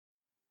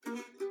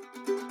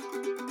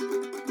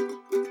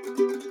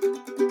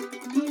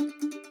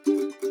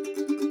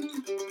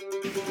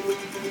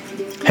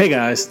Hey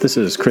guys, this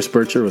is Chris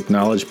Bircher with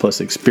Knowledge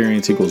Plus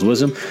Experience Equals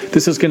Wisdom.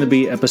 This is going to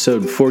be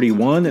episode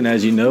 41, and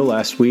as you know,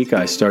 last week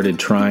I started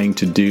trying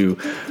to do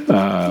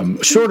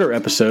shorter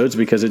episodes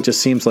because it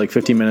just seems like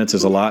 50 minutes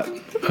is a lot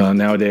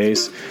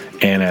nowadays,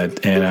 and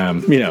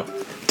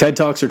TED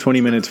Talks are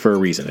 20 minutes for a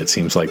reason. It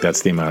seems like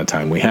that's the amount of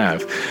time we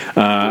have.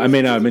 I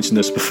may not have mentioned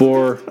this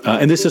before,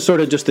 and this is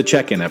sort of just the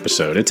check-in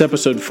episode. It's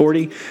episode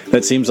 40.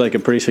 That seems like a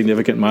pretty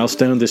significant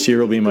milestone. This year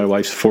will be my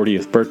wife's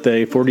 40th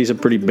birthday. 40 is a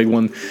pretty big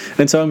one,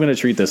 and so I'm going to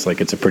treat this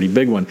like it's a pretty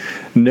big one.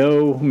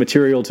 No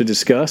material to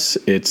discuss.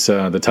 It's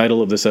the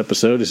title of this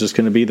episode is just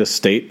going to be the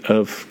state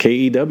of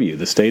KEW,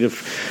 the state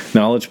of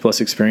knowledge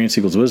plus experience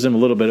equals wisdom, a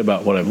little bit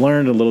about what I've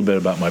learned, a little bit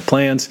about my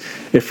plans.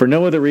 If for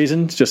no other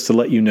reason, just to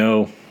let you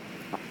know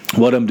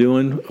what I'm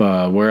doing,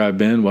 where I've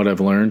been, what I've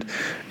learned,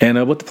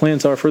 and what the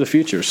plans are for the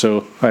future.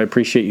 So I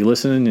appreciate you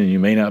listening, and you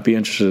may not be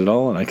interested at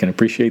all, and I can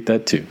appreciate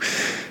that too.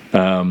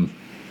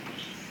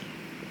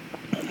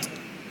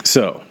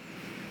 So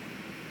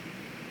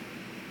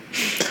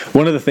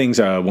one of the things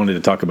I wanted to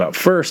talk about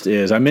first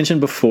is I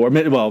mentioned before,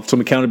 some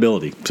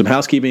accountability, some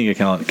housekeeping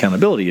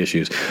accountability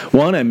issues.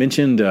 One, I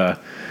mentioned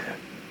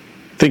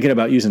thinking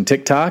about using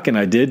TikTok, and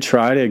I did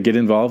try to get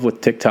involved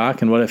with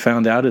TikTok, and what I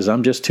found out is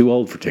I'm just too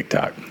old for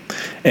TikTok.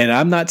 And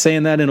I'm not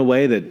saying that in a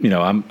way that,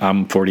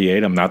 I'm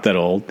 48, I'm not that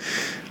old.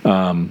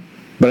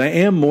 But I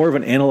am more of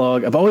an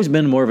analog. I've always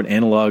been more of an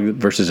analog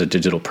versus a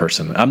digital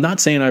person. I'm not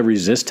saying I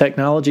resist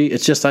technology.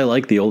 It's just I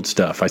like the old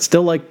stuff. I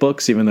still like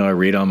books, even though I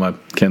read on my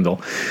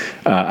Kindle.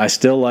 I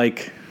still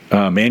like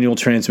manual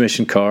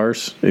transmission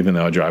cars, even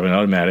though I drive an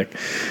automatic.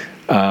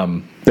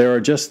 I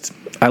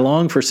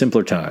long for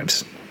simpler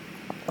times.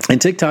 And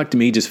TikTok to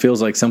me just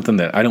feels like something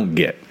that I don't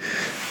get.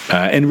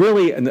 And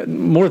really,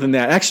 more than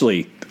that,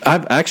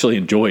 I've actually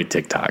enjoyed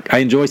TikTok. I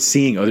enjoy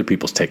seeing other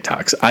people's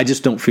TikToks. I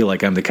just don't feel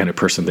like I'm the kind of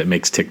person that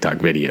makes TikTok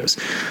videos.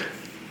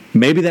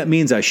 Maybe that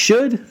means I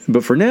should,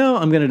 but for now,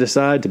 I'm going to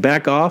decide to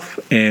back off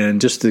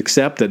and just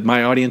accept that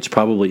my audience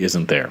probably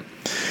isn't there.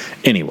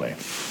 Anyway,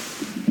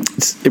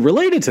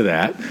 related to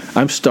that,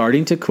 I'm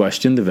starting to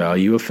question the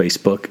value of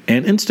Facebook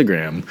and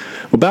Instagram.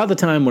 About the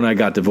time when I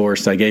got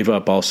divorced, I gave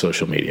up all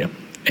social media.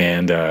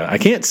 And I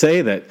can't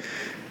say that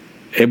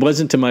it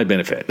wasn't to my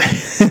benefit.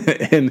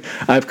 And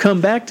I've come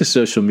back to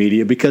social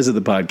media because of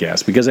the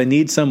podcast, because I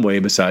need some way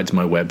besides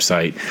my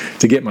website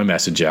to get my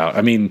message out.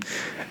 I mean,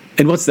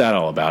 and what's that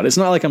all about? It's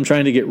not like I'm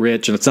trying to get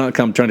rich, and it's not like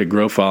I'm trying to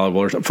grow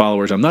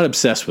followers. I'm not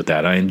obsessed with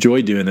that. I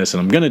enjoy doing this, and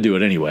I'm going to do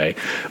it anyway.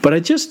 But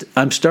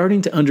I'm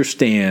starting to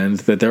understand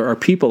that there are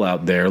people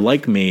out there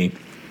like me,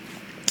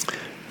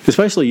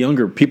 especially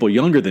people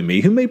younger than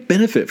me, who may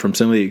benefit from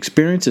some of the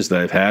experiences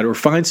that I've had, or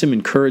find some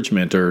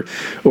encouragement or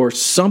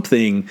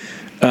something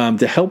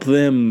to help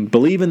them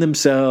believe in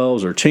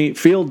themselves, or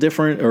feel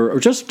different, or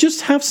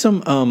just have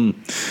some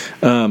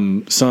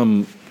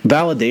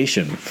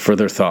validation for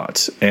their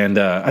thoughts. And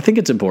I think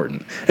it's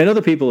important. And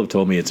other people have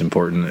told me it's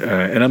important,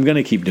 and I'm going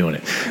to keep doing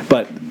it.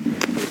 But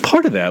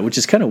part of that, which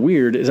is kind of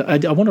weird, is I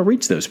want to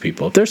reach those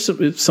people. If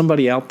there's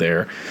somebody out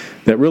there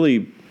that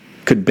really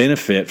could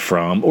benefit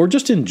from or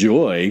just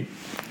enjoy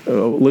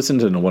listen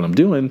to what I'm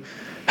doing,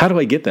 how do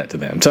I get that to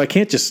them? So I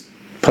can't just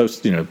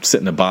post,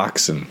 sit in a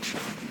box and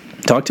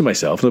talk to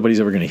myself. Nobody's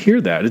ever going to hear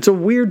that. It's a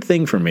weird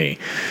thing for me.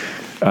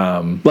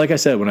 Like I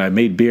said, when I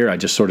made beer, I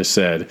just sort of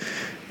said,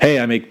 hey,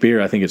 I make beer.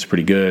 I think it's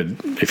pretty good.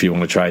 If you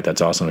want to try it, that's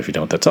awesome. If you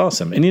don't, that's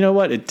awesome. And you know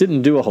what? It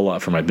didn't do a whole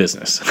lot for my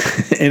business.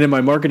 And in my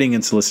marketing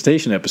and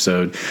solicitation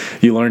episode,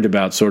 you learned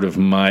about sort of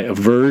my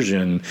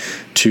aversion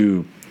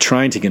to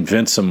trying to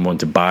convince someone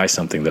to buy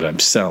something that I'm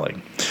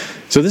selling.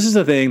 So this is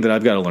the thing that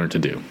I've got to learn to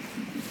do.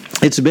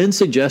 It's been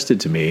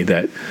suggested to me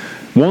that,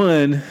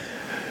 one,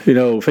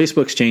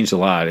 Facebook's changed a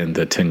lot in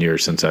the 10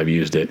 years since I've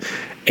used it,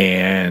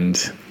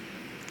 and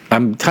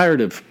I'm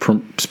tired of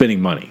spending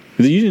money.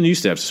 You didn't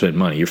used to have to spend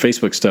money. Your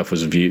Facebook stuff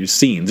was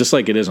seen, just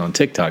like it is on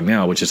TikTok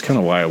now, which is kind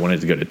of why I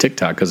wanted to go to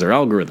TikTok, because their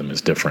algorithm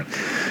is different.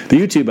 The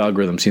YouTube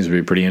algorithm seems to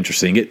be pretty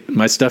interesting.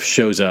 My stuff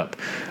shows up,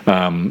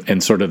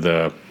 and sort of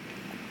the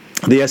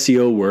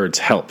SEO words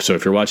help. So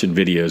if you're watching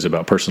videos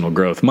about personal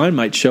growth, mine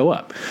might show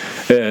up.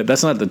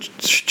 That's not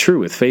true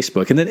with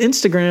Facebook. And then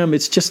Instagram,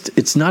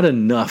 it's not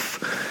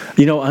enough.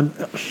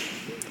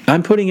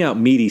 I'm putting out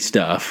meaty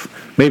stuff.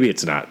 Maybe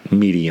it's not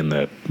meaty in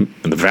the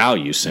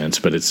value sense,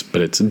 but it's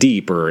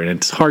deeper, and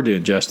it's hard to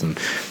ingest in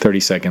 30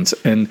 seconds.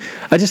 And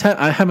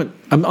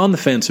I'm on the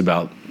fence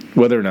about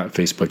whether or not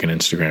Facebook and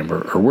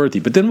Instagram are worthy.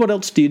 But then what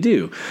else do you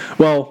do?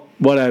 Well,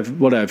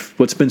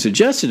 what's been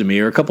suggested to me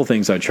are a couple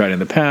things I tried in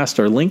the past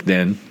are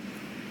LinkedIn,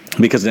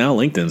 because now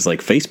LinkedIn's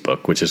like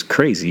Facebook, which is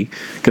crazy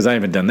because I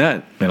haven't done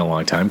that in a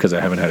long time because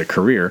I haven't had a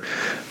career.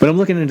 But I'm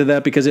looking into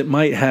that because it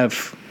might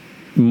have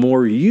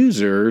more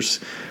users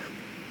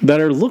that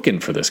are looking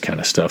for this kind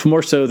of stuff,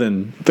 more so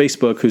than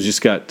Facebook, who's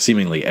just got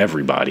seemingly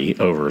everybody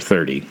over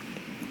 30.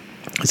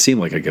 It seemed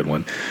like a good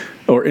one.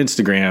 Or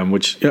Instagram,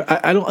 which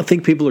I don't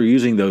think people are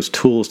using those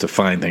tools to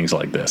find things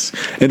like this.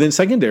 And then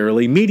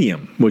secondarily,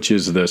 Medium, which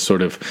is the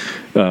sort of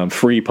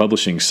free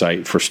publishing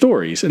site for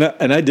stories. And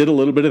I did a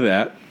little bit of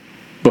that.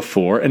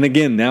 before. And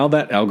again, now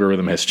that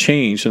algorithm has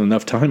changed and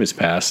enough time has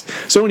passed.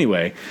 So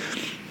anyway,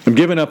 I'm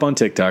giving up on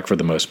TikTok for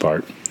the most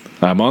part.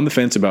 I'm on the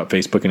fence about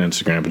Facebook and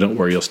Instagram, but don't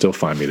worry, you'll still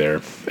find me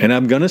there. And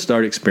I'm going to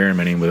start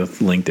experimenting with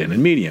LinkedIn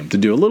and Medium to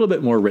do a little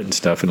bit more written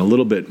stuff and a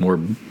little bit more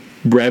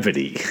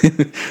brevity,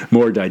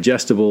 more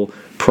digestible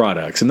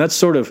products. And that's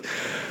sort of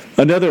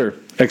another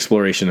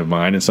exploration of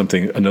mine and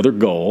another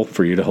goal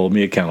for you to hold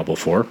me accountable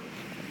for,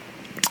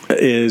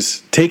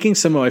 is taking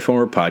some of my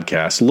former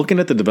podcasts, looking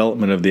at the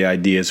development of the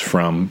ideas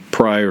from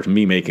prior to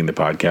me making the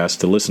podcast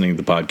to listening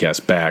to the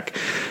podcast back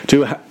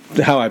to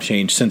how I've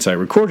changed since I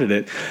recorded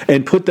it,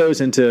 and put those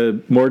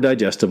into more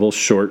digestible,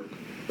 short,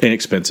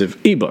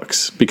 inexpensive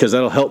ebooks, because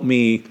that'll help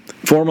me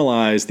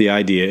formalize the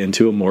idea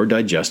into a more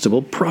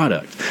digestible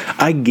product.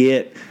 I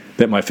get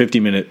that my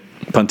 50-minute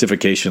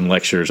pontification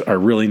lectures are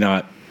really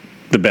not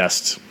the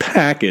best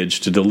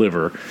package to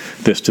deliver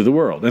this to the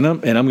world, and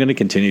I'm going to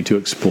continue to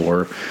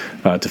explore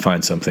to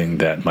find something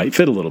that might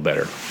fit a little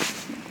better.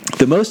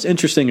 The most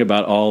interesting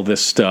about all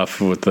this stuff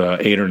with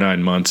 8 or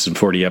 9 months and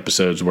 40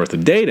 episodes worth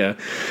of data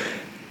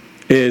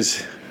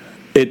is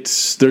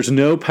there's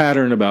no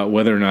pattern about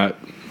whether or not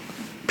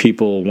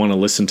people want to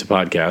listen to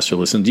podcasts or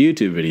listen to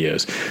YouTube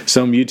videos.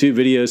 Some YouTube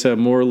videos have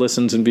more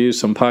listens and views.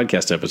 Some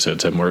podcast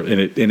episodes have more, and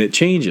it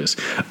changes.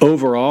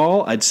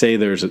 Overall, I'd say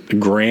there's a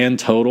grand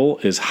total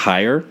is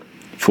higher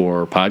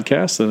for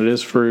podcasts than it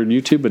is for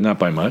YouTube, but not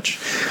by much.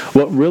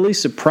 What really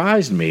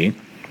surprised me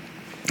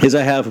is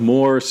I have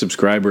more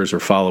subscribers or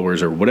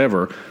followers or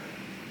whatever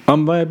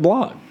on my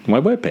blog,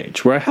 my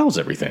webpage, where I house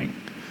everything.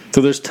 So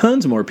there's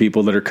tons more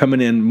people that are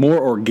coming in more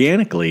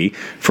organically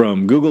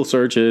from Google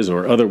searches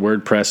or other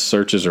WordPress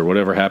searches or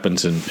whatever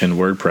happens in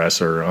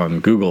WordPress or on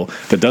Google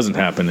that doesn't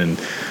happen in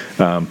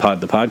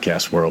the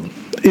podcast world.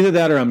 Either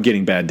that or I'm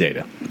getting bad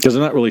data, because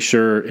I'm not really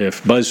sure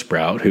if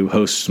Buzzsprout, who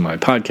hosts my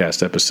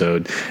podcast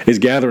episode, is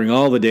gathering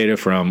all the data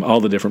from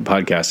all the different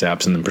podcast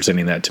apps and then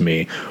presenting that to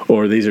me,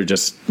 or these are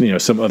just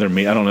some other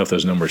I don't know if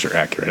those numbers are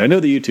accurate. I know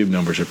the YouTube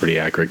numbers are pretty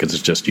accurate because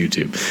it's just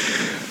YouTube.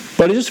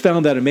 But I just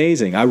found that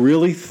amazing. I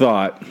really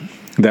thought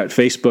that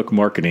Facebook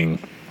marketing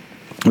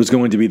was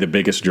going to be the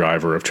biggest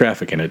driver of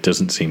traffic, and it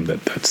doesn't seem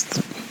that that's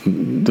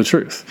the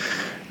truth.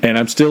 And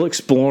I'm still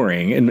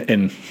exploring,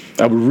 and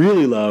I would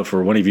really love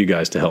for one of you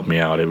guys to help me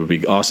out. It would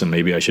be awesome.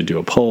 Maybe I should do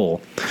a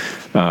poll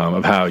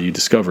of how you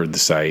discovered the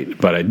site.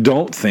 But I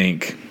don't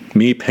think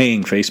me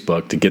paying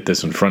Facebook to get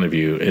this in front of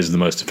you is the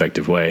most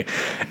effective way.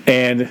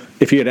 And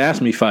if you had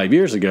asked me 5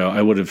 years ago,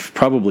 I would have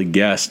probably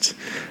guessed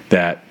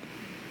that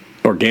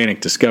organic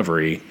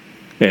discovery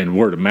and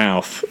word of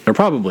mouth are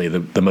probably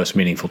the most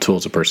meaningful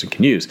tools a person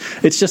can use.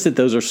 It's just that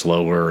those are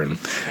slower. And,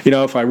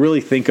 if I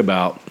really think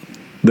about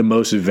the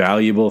most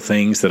valuable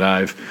things that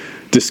I've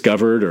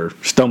discovered or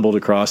stumbled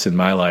across in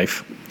my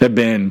life have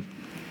been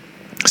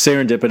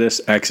serendipitous,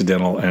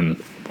 accidental,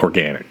 and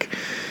organic.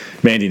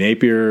 Mandy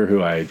Napier,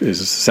 who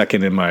is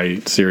second in my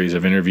series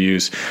of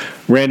interviews,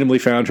 randomly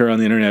found her on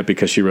the internet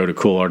because she wrote a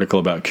cool article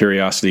about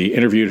curiosity,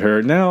 interviewed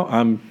her. Now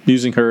I'm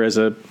using her as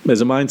a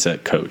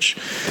mindset coach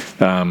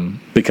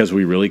because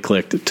we really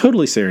clicked.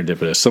 Totally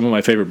serendipitous. Some of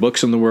my favorite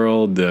books in the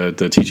world,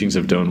 the Teachings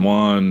of Don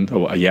Juan,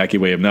 A Yaqui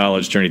Way of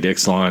Knowledge, Journey to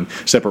Ixtlan,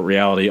 Separate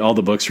Reality, all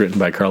the books written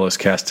by Carlos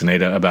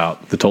Castaneda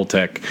about the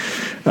Toltec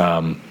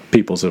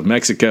peoples of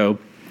Mexico.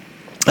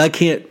 I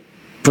can't,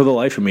 for the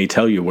life of me,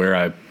 tell you where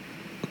I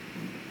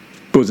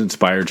was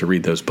inspired to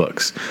read those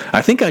books.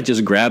 I think I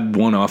just grabbed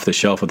one off the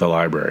shelf at the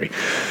library.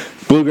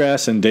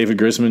 Bluegrass and David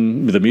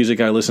Grisman, the music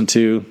I listened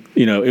to,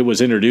 it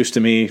was introduced to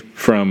me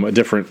from a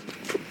different,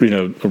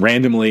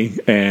 randomly,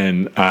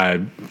 and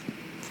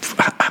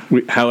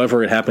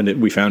however it happened,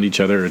 we found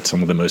each other at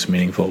some of the most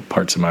meaningful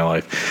parts of my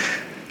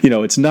life.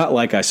 It's not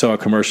like I saw a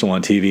commercial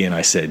on TV and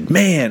I said,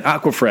 man,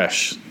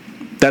 Aquafresh,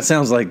 that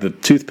sounds like the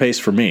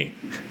toothpaste for me.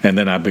 And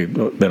then I've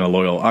been a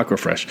loyal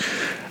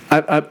Aquafresh.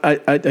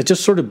 I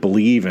just sort of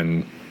believe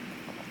in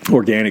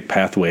organic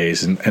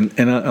pathways, and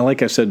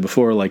like I said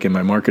before, like in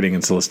my marketing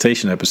and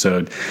solicitation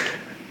episode,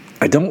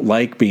 I don't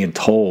like being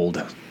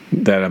told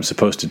that I'm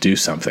supposed to do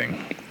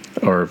something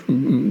or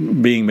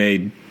being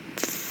made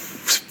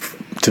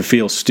to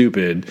feel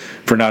stupid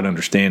for not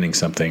understanding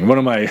something.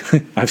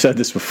 I've said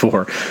this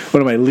before,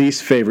 one of my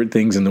least favorite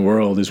things in the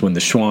world is when the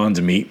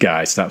Schwann's meat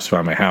guy stops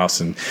by my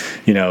house and,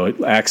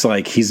 it acts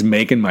like he's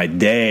making my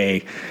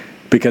day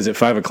because at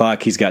 5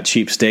 o'clock he's got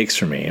cheap steaks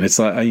for me. And it's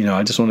like,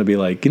 I just want to be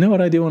like,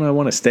 what I do when I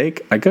want a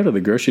steak? I go to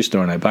the grocery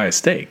store and I buy a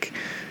steak.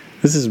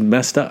 This is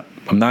messed up.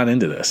 I'm not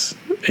into this.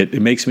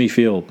 It makes me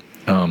feel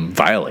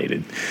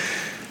violated.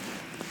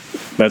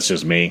 That's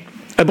just me.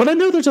 But I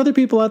know there's other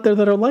people out there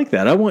that are like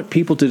that. I want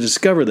people to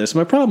discover this.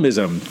 My problem is,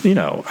 I'm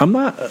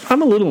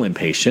a little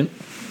impatient.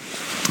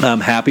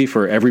 I'm happy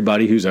for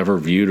everybody who's ever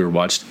viewed or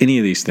watched any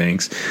of these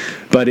things,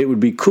 but it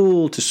would be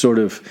cool to sort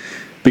of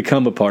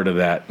become a part of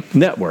that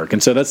network.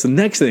 And so that's the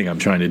next thing I'm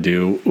trying to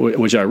do,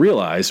 which I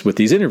realize with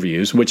these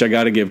interviews, which I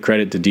got to give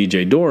credit to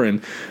DJ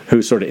Doran,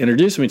 who sort of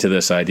introduced me to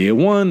this idea.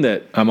 One,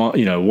 that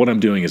what I'm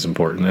doing is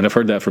important. And I've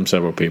heard that from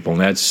several people.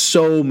 And that's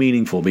so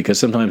meaningful because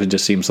sometimes it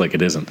just seems like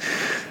it isn't.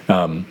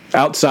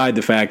 Outside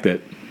the fact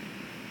that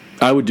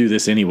I would do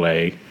this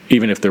anyway,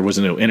 even if there was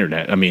no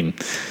internet. I mean,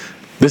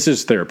 this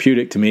is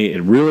therapeutic to me.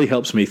 It really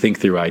helps me think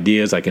through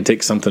ideas. I can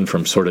take something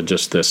from sort of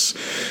just this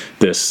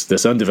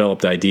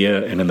undeveloped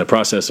idea, and in the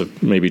process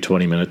of maybe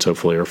 20 minutes,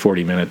 hopefully, or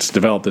 40 minutes,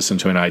 develop this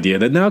into an idea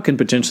that now can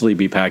potentially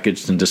be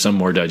packaged into some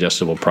more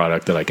digestible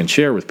product that I can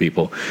share with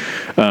people.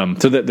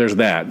 So that there's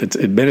that.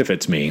 It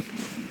benefits me.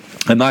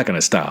 I'm not going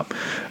to stop.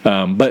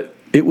 But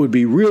it would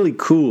be really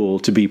cool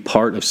to be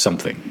part of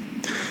something.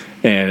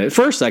 And at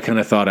first, I kind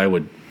of thought I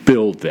would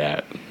build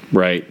that.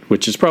 Right,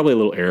 which is probably a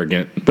little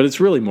arrogant, but it's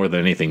really more than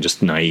anything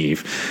just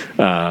naive.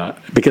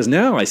 Because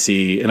now I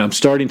see, and I'm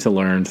starting to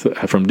learn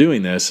from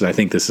doing this, and I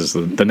think this is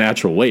the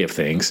natural way of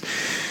things,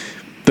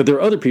 that there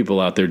are other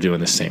people out there doing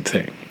the same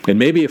thing. And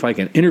maybe if I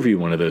can interview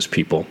one of those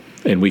people,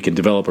 and we can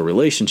develop a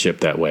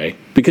relationship that way,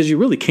 because you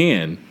really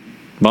can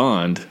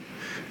bond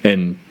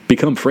and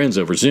become friends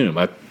over Zoom.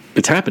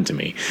 It's happened to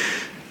me.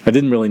 I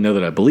didn't really know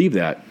that I believed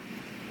that.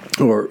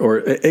 Or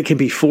it can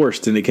be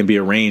forced and it can be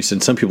arranged,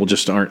 and some people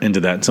just aren't into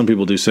that. And some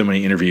people do so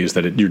many interviews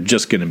that you're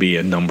just going to be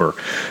a number.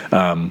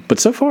 But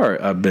so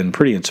far, I've been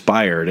pretty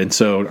inspired, and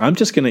so I'm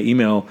just going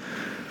to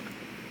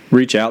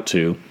reach out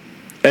to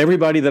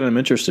everybody that I'm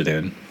interested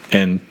in,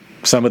 and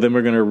some of them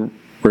are going to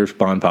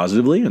respond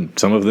positively, and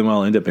some of them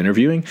I'll end up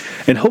interviewing,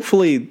 and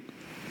hopefully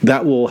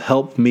that will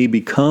help me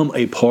become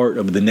a part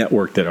of the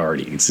network that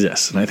already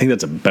exists. And I think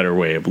that's a better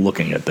way of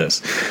looking at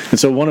this. And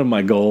so one of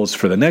my goals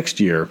for the next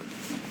year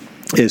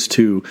is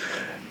to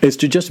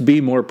just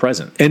be more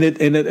present. And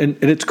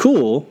it's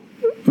cool.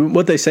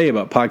 What they say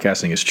about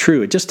podcasting is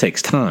true. It just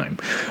takes time.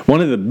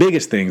 One of the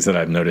biggest things that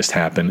I've noticed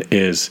happen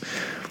is,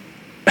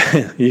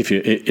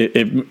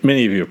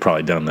 many of you have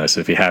probably done this.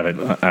 If you haven't,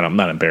 I'm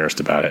not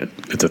embarrassed about it.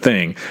 It's a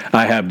thing.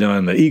 I have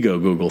done the ego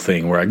Google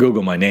thing where I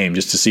Google my name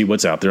just to see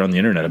what's out there on the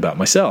internet about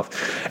myself.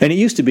 And it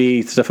used to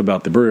be stuff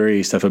about the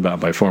brewery, stuff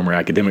about my former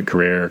academic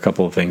career, a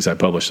couple of things I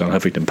published on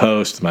Huffington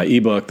Post, my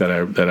ebook that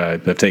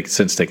I've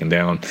since taken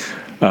down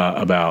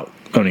about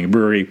owning a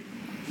brewery.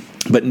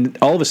 But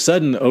all of a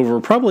sudden,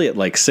 over probably at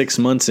like 6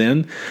 months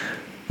in,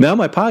 now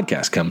my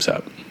podcast comes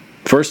up.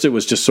 First, it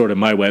was just sort of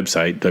my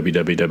website,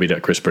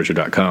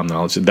 www.chrisbridger.com.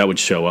 That would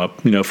show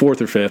up, 4th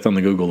or 5th on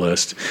the Google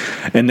list.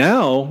 And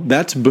now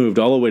that's moved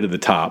all the way to the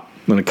top,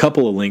 and a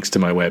couple of links to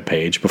my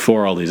webpage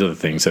before all these other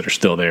things that are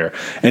still there.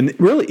 And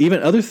really,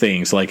 even other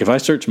things, like if I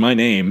search my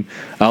name,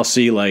 I'll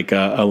see like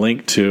a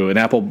link to an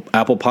Apple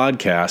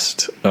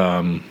Podcast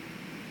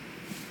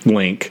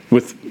link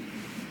with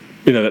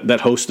that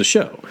hosts the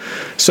show.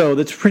 So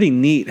that's pretty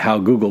neat how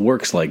Google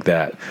works like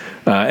that.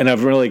 And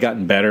I've really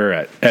gotten better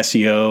at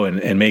SEO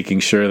and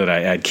making sure that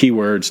I add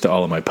keywords to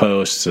all of my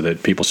posts so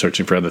that people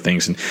searching for other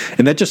things.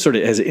 And that just sort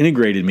of has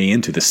integrated me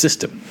into the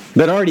system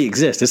that already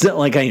exists. It's not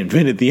like I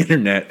invented the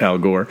internet, Al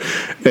Gore,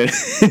 and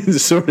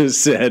sort of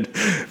said,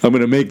 I'm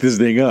going to make this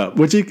thing up,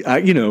 which,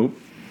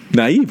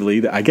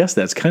 naively, I guess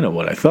that's kind of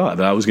what I thought,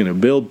 that I was going to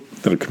build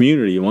the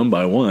community one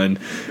by one,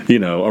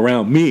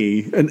 around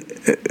me. And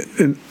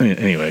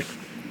anyway,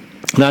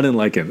 not in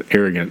like an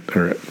arrogant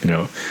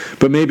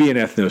but maybe an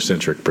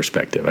ethnocentric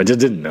perspective. I just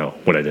didn't know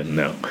what I didn't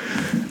know.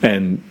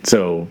 And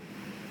so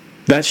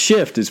that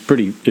shift is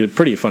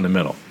pretty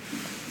fundamental.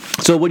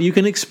 So what you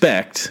can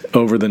expect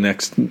over the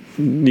next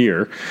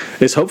year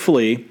is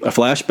hopefully a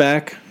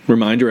flashback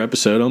reminder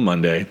episode on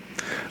Monday,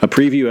 a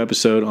preview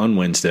episode on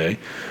Wednesday,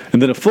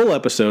 and then a full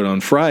episode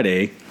on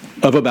Friday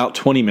of about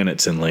 20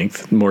 minutes in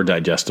length, more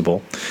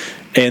digestible.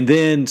 And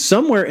then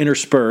somewhere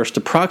interspersed,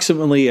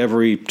 approximately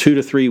every 2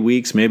 to 3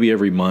 weeks, maybe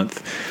every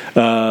month,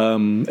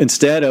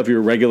 instead of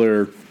your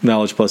regular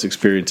Knowledge Plus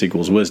Experience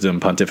Equals Wisdom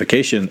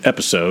pontification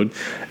episode,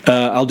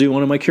 I'll do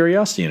one of my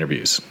curiosity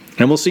interviews.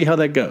 And we'll see how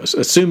that goes,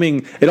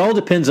 assuming it all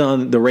depends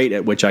on the rate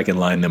at which I can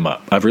line them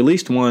up. I've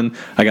released one.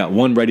 I got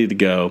one ready to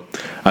go.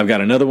 I've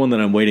got another one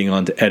that I'm waiting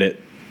on to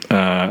edit.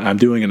 I'm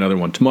doing another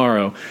one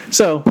tomorrow.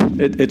 So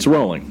it's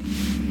rolling.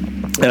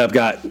 And I've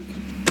got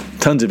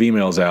tons of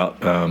emails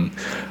out.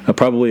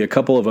 Probably a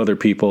couple of other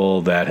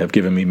people that have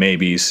given me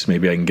maybes.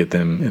 Maybe I can get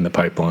them in the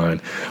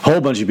pipeline. A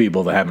whole bunch of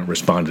people that haven't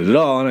responded at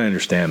all, and I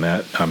understand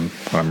that.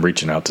 I'm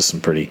reaching out to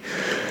some pretty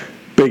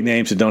big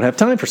names that don't have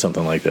time for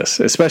something like this,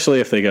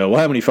 especially if they go, well,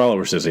 how many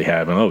followers does he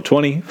have? And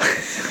 20?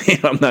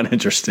 I'm not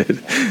interested.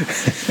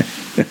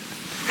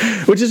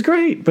 Which is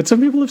great, but some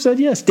people have said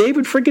yes.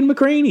 David freaking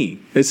McCraney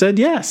has said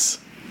yes.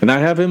 And I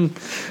have him,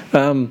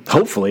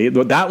 hopefully,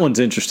 that one's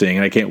interesting,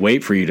 and I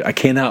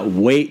cannot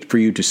wait for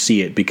you to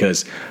see it,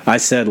 because I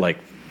said like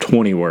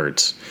 20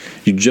 words.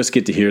 You just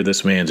get to hear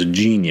this man's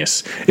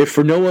genius. If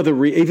for no other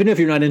reason, even if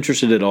you're not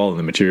interested at all in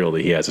the material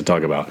that he has to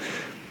talk about,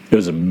 it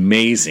was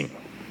amazing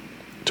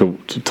to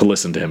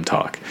listen to him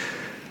talk.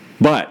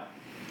 But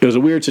it was a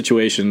weird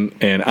situation,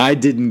 and I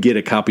didn't get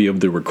a copy of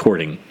the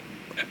recording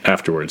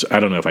afterwards. I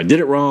don't know if I did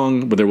it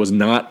wrong, but there was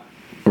not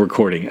a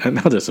recording.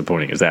 How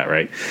disappointing is that,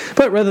 right?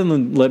 But rather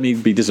than let me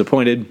be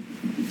disappointed,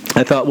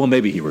 I thought, well,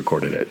 maybe he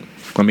recorded it.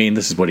 I mean,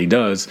 this is what he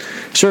does.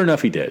 Sure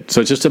enough, he did.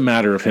 So it's just a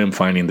matter of him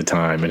finding the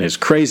time in his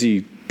crazy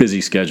busy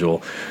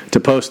schedule to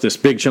post this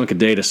big chunk of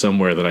data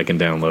somewhere that I can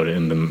download it,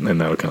 and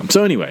that'll come.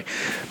 So anyway,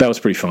 that was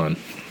pretty fun.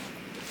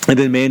 And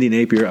then Mandy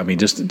Napier, I mean,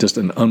 just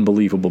an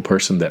unbelievable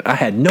person that I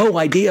had no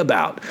idea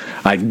about.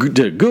 I did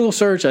a Google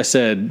search. I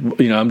said,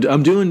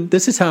 I'm doing,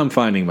 this is how I'm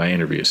finding my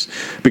interviews.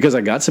 Because I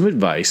got some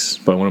advice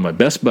by one of my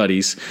best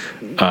buddies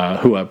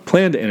who I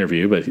planned to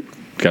interview, but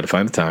got to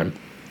find the time.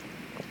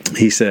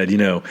 He said,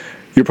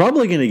 you're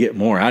probably going to get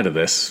more out of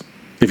this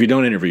if you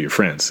don't interview your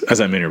friends,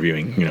 as I'm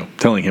interviewing,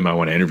 telling him I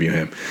want to interview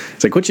him.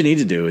 It's like, what you need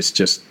to do is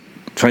just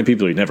find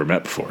people you've never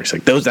met before. He's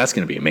like, that's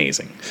going to be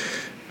amazing.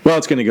 Well,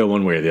 it's going to go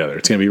one way or the other.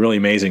 It's going to be really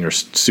amazing or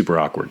super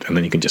awkward, and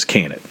then you can just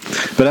can it.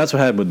 But that's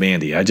what happened with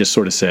Mandy. I just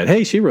sort of said,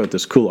 hey, she wrote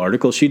this cool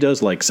article. She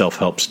does like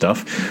self-help stuff.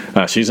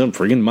 She's a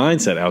friggin'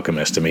 mindset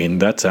alchemist. I mean,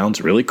 that sounds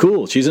really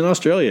cool. She's in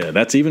Australia.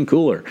 That's even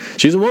cooler.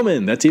 She's a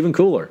woman. That's even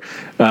cooler.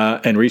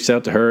 And reached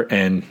out to her,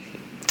 and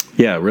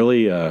yeah,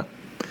 really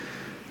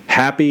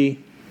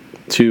happy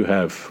to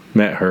have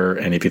met her.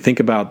 And if you think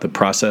about the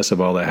process of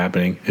all that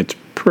happening, it's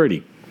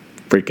pretty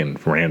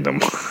freaking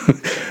random.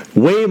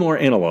 Way more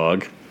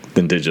analog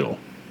than digital,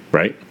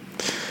 right?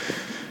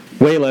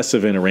 Way less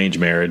of an arranged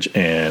marriage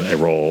and a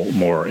roll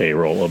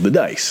of the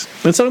dice.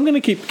 And so I'm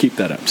going to keep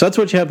that up. So that's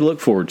what you have to look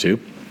forward to.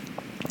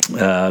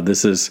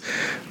 This is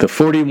the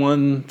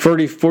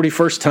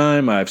 41st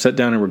time I've sat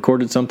down and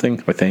recorded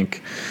something, I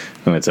think.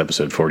 And it's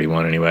episode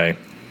 41 anyway.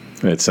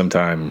 It's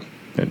sometime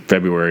in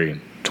February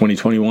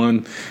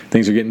 2021.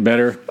 Things are getting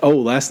better. Oh,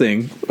 last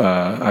thing,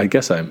 I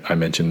guess I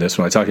mentioned this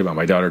when I talked about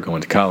my daughter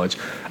going to college.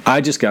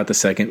 I just got the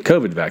second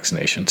COVID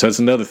vaccination. So that's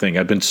another thing.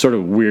 I've been sort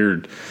of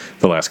weird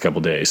the last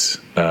couple days.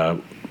 I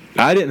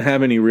didn't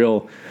have any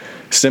real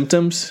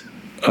symptoms.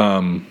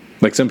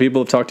 Like some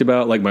people have talked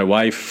about, like my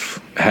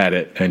wife had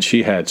it, and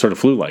she had sort of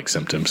flu-like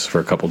symptoms for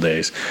a couple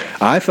days.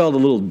 I felt a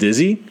little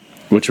dizzy,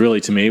 which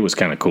really to me was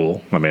kind of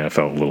cool. I mean, I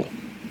felt a little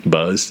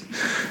buzzed,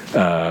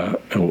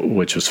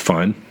 which was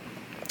fun.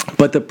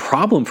 But the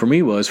problem for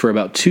me was for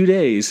about 2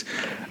 days,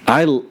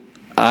 I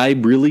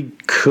really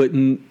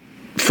couldn't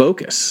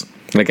focus.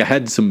 Like I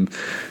had some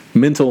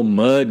mental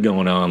mud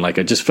going on. Like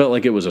I just felt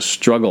like it was a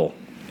struggle.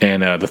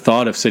 And the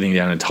thought of sitting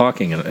down and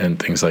talking and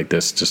things like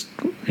this just,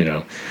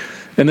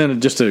 And then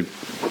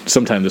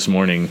sometime this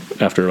morning,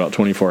 after about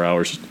 24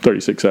 hours,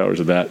 36 hours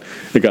of that,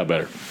 it got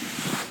better.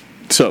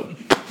 So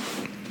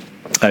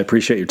I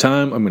appreciate your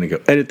time. I'm going to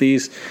go edit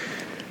these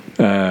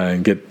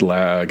and get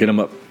them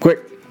up quick,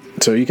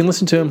 so you can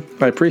listen to them.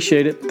 I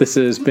appreciate it. This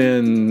has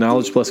been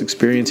Knowledge Plus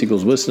Experience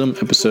Equals Wisdom,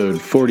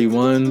 episode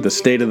 41, the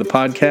state of the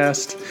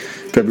podcast,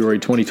 February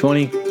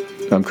 2020.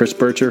 I'm Chris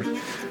Bircher,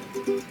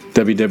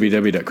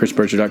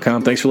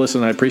 www.chrisbircher.com. Thanks for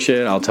listening. I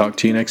appreciate it. I'll talk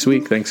to you next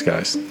week. Thanks,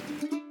 guys.